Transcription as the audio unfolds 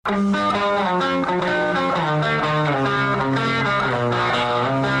This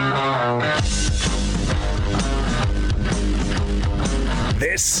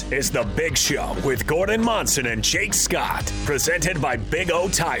is The Big Show with Gordon Monson and Jake Scott, presented by Big O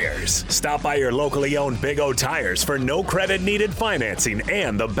Tires. Stop by your locally owned Big O Tires for no credit needed financing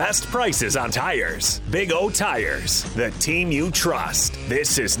and the best prices on tires. Big O Tires, the team you trust.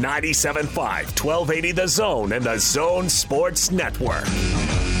 This is 97.5, 1280 The Zone and The Zone Sports Network.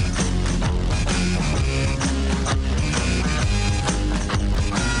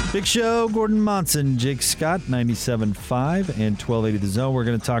 Big Show, Gordon Monson, Jake Scott, 97.5 and 1280 The Zone. We're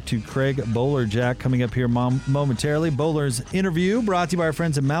going to talk to Craig Bolerjack coming up here momentarily. Boler's interview brought to you by our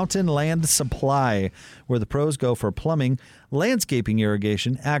friends at Mountain Land Supply, where the pros go for plumbing, landscaping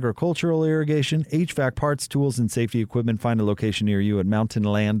irrigation, agricultural irrigation, HVAC parts, tools, and safety equipment. Find a location near you at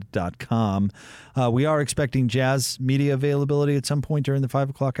mountainland.com. We are expecting Jazz media availability at some point during the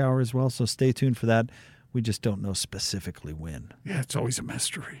 5 o'clock hour as well, so stay tuned for that. We just don't know specifically when. Yeah, it's always a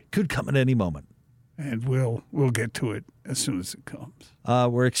mystery. Could come at any moment. And we'll get to it as soon as it comes.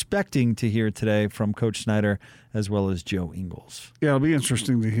 We're expecting to hear today from Coach Snyder as well as Joe Ingles. Yeah, it'll be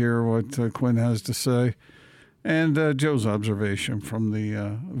interesting to hear what Quinn has to say and Joe's observation from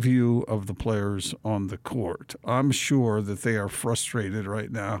the view of the players on the court. I'm sure that they are frustrated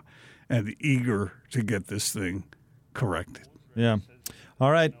right now and eager to get this thing corrected. Yeah.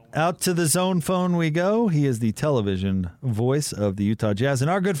 All right, out to the Zone phone we go. He is the television voice of the Utah Jazz.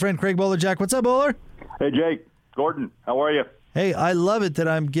 And our good friend Craig Bolerjack. What's up, Boler? Hey, Jake. Gordon, how are you? Hey, I love it that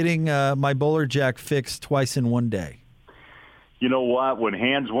I'm getting my Bolerjack fixed twice in one day. You know what? When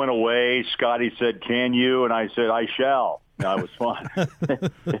hands went away, Scotty said, "Can you?" And I said, "I shall." No, it was fun.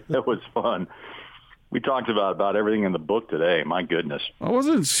 It was fun. We talked about everything in the book today. My goodness. I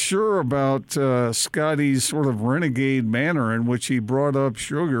wasn't sure about Scotty's sort of renegade manner in which he brought up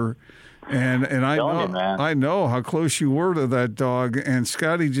Sugar. And I know how close you were to that dog. And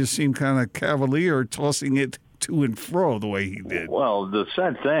Scotty just seemed kind of cavalier, tossing it to and fro the way he did. Well, the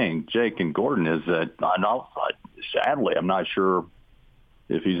sad thing, Jake and Gordon, is that sadly, I'm not sure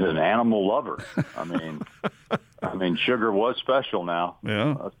if he's an animal lover. I mean, Sugar was special now.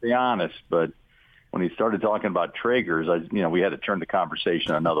 Yeah. Let's be honest. But when he started talking about Traegers, we had to turn the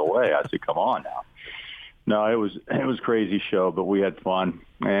conversation another way. I said, "Come on now." No, it was a crazy show, but we had fun.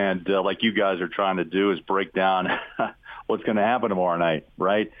 And like you guys are trying to do is break down what's going to happen tomorrow night,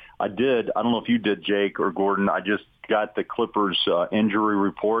 right? I don't know if you did, Jake or Gordon. I just got the Clippers injury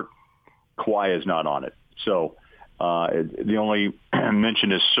report. Kawhi is not on it. So the only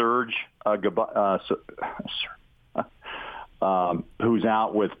mention is Serge, who's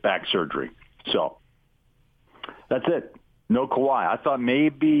out with back surgery. So that's it. No Kawhi. I thought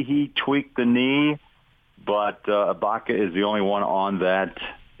maybe he tweaked the knee, but Ibaka is the only one on that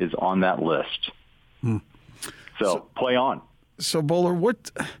list. So play on. So Boler,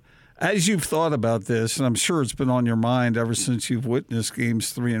 as you've thought about this, and I'm sure it's been on your mind ever since you've witnessed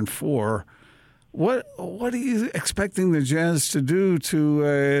games 3 and 4, what are you expecting the Jazz to do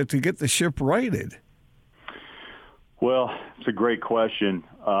to get the ship righted? Well, it's a great question.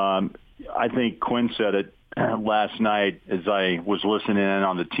 I think Quinn said it last night as I was listening in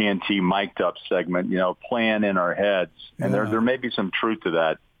on the TNT mic'd up segment, playing in our heads. And there may be some truth to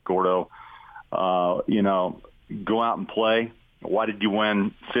that, Gordo. Go out and play. Why did you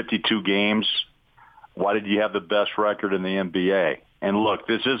win 52 games? Why did you have the best record in the NBA? And look,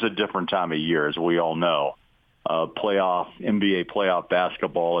 this is a different time of year, as we all know. NBA playoff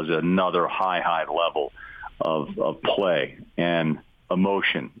basketball is another high level of play and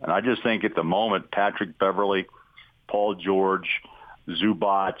emotion. And I just think at the moment, Patrick Beverley, Paul George,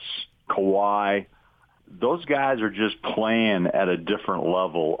 Zubats, Kawhi, those guys are just playing at a different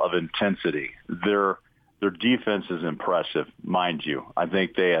level of intensity. Their defense is impressive, mind you. I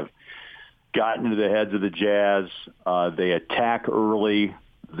think they have gotten into the heads of the Jazz. They attack early.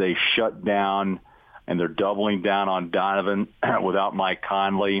 They shut down, and they're doubling down on Donovan without Mike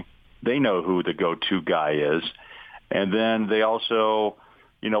Conley. They know who the go-to guy is. And then they also,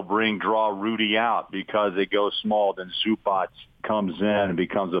 draw Rudy out because they go small. Then Zubats comes in and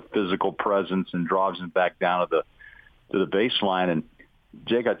becomes a physical presence and drives him back down to the baseline. And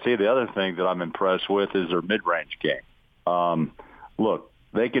Jake, I'd say the other thing that I'm impressed with is their mid-range game. Look,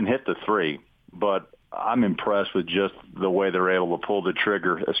 they can hit the three, but I'm impressed with just the way they're able to pull the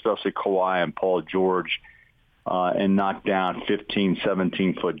trigger, especially Kawhi and Paul George, and knock down 15,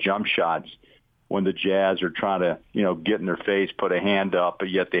 17-foot jump shots when the Jazz are trying to, get in their face, put a hand up, but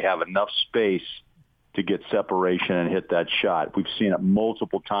yet they have enough space to get separation and hit that shot. We've seen it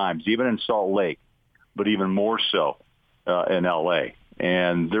multiple times, even in Salt Lake, but even more so in L.A.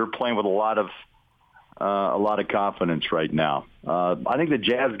 and they're playing with a lot of confidence right now. I think the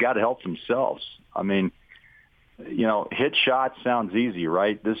Jazz got to help themselves. I mean, hit shots sounds easy,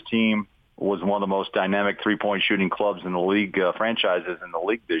 right? This team was one of the most dynamic three-point shooting clubs in the league, franchises in the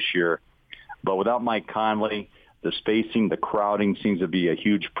league this year. But without Mike Conley, the spacing, the crowding seems to be a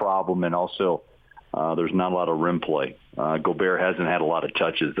huge problem, and also there's not a lot of rim play. Gobert hasn't had a lot of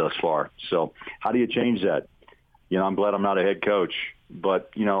touches thus far. So how do you change that? I'm glad I'm not a head coach,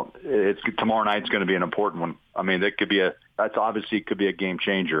 but tomorrow night's going to be an important one. I mean, that could be a game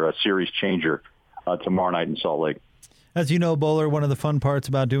changer, a series changer tomorrow night in Salt Lake. As you know, Boler, one of the fun parts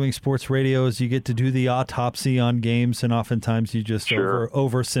about doing sports radio is you get to do the autopsy on games, and oftentimes you just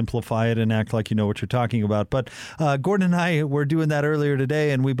oversimplify it and act like you know what you're talking about. But Gordon and I were doing that earlier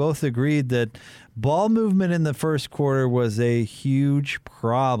today, and we both agreed that ball movement in the first quarter was a huge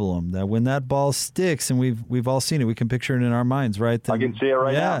problem. That when that ball sticks, and we've all seen it, we can picture it in our minds, right? I can see it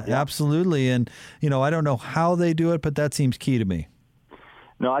right now. Yeah, absolutely. And, I don't know how they do it, but that seems key to me.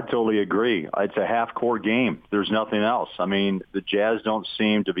 No, I totally agree. It's a half-court game. There's nothing else. I mean, the Jazz don't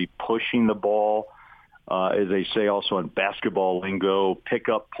seem to be pushing the ball. As they say also in basketball lingo,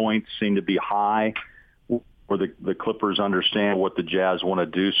 pickup points seem to be high, where the Clippers understand what the Jazz want to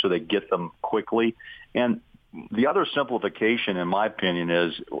do, so they get them quickly. And the other simplification, in my opinion,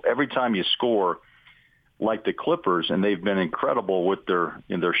 is every time you score like the Clippers, and they've been incredible with their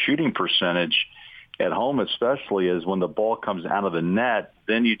shooting percentage, at home especially, is when the ball comes out of the net,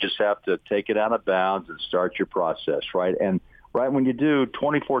 then you just have to take it out of bounds and start your process, right? And right when you do,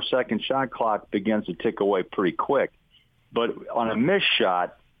 24-second shot clock begins to tick away pretty quick. But on a missed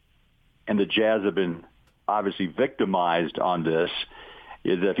shot, and the Jazz have been obviously victimized on this,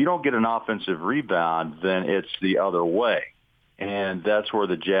 is if you don't get an offensive rebound, then it's the other way. And that's where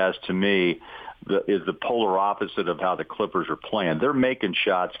the Jazz, to me, is the polar opposite of how the Clippers are playing. They're making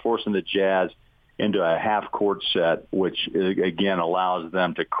shots, forcing the Jazz into a half-court set, which, again, allows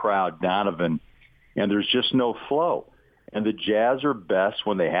them to crowd Donovan, and there's just no flow. And the Jazz are best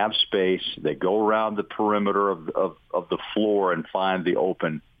when they have space. They go around the perimeter of the floor and find the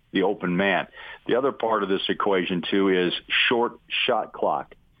open man. The other part of this equation, too, is short shot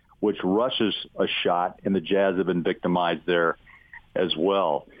clock, which rushes a shot, and the Jazz have been victimized there as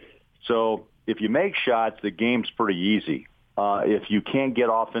well. So if you make shots, the game's pretty easy. If you can't get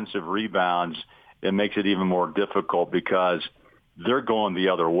offensive rebounds, it makes it even more difficult because they're going the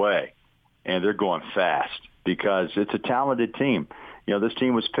other way, and they're going fast because it's a talented team. This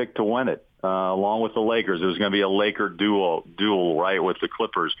team was picked to win it, along with the Lakers. It was going to be a Laker duel, right, with the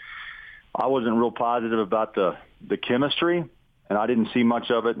Clippers. I wasn't real positive about the chemistry, and I didn't see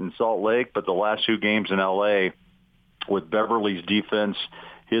much of it in Salt Lake, but the last two games in L.A. with Beverly's defense,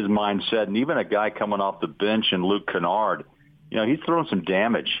 his mindset, and even a guy coming off the bench in Luke Kennard, he's throwing some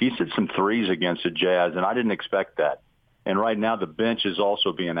damage. He's hit some threes against the Jazz, and I didn't expect that. And right now the bench is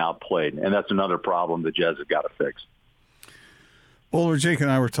also being outplayed, and that's another problem the Jazz have got to fix. Boler, Jake and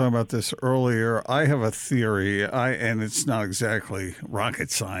I were talking about this earlier. I have a theory, and it's not exactly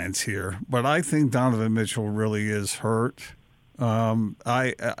rocket science here, but I think Donovan Mitchell really is hurt.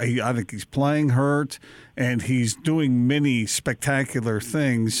 I think he's playing hurt, and he's doing many spectacular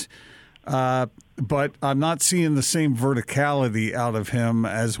things. But I'm not seeing the same verticality out of him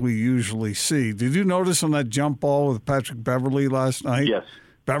as we usually see. Did you notice on that jump ball with Patrick Beverley last night? Yes.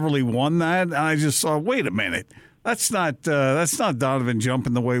 Beverley won that, and I just saw, wait a minute, that's not Donovan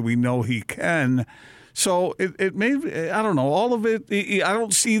jumping the way we know he can. So it may, I don't know, all of it. I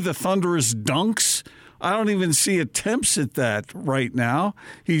don't see the thunderous dunks. I don't even see attempts at that right now.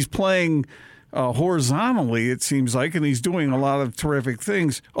 He's playing horizontally, it seems like, and he's doing a lot of terrific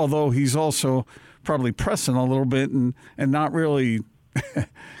things, although he's also probably pressing a little bit and not really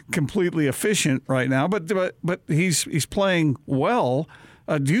completely efficient right now. But he's playing well.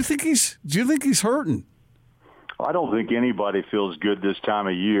 Do you think he's hurting? I don't think anybody feels good this time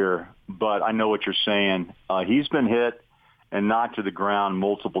of year, but I know what you're saying. He's been hit and knocked to the ground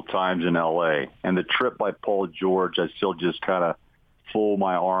multiple times in L.A., and the trip by Paul George, I still just kind of fold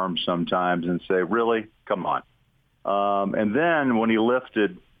my arms sometimes and say, really? Come on. And then when he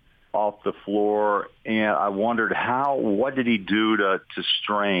lifted off the floor, and I wondered what did he do to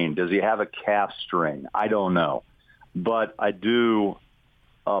strain? Does he have a calf strain? I don't know. But I do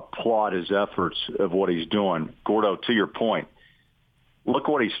applaud his efforts of what he's doing. Gordo, to your point, look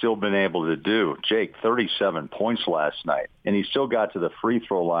what he's still been able to do. Jake, 37 points last night, and he still got to the free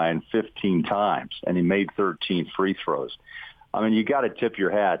throw line 15 times, and he made 13 free throws. I mean, you got to tip your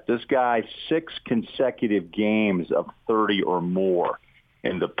hat. This guy, 6 consecutive games of 30 or more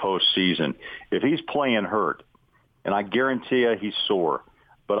in the postseason. If he's playing hurt, and I guarantee you he's sore.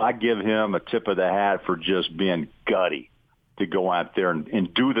 But I give him a tip of the hat for just being gutty to go out there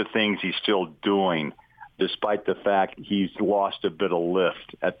and do the things he's still doing, despite the fact he's lost a bit of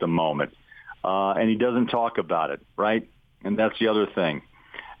lift at the moment. And he doesn't talk about it, right? And that's the other thing.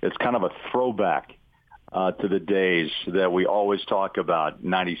 It's kind of a throwback to the days that we always talk about,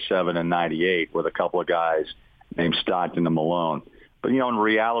 97 and 98, with a couple of guys named Stockton and Malone. But, in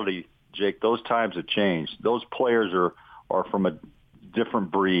reality, Jake, those times have changed. Those players are from a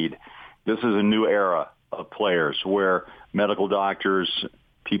different breed. This is a new era of players where medical doctors,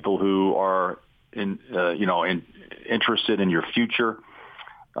 people who are interested in your future,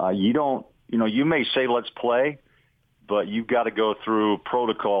 you may say, let's play, but you've got to go through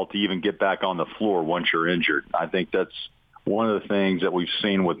protocol to even get back on the floor once you're injured. I think that's one of the things that we've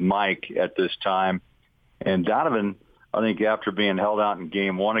seen with Mike at this time. And Donovan, I think after being held out in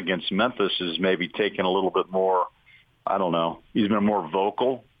game one against Memphis, is maybe taken a little bit more, I don't know, he's been more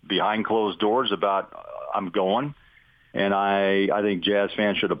vocal behind closed doors about I'm going. And I think Jazz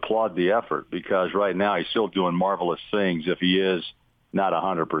fans should applaud the effort, because right now he's still doing marvelous things if he is not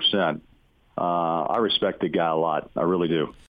 100%. I respect the guy a lot. I really do.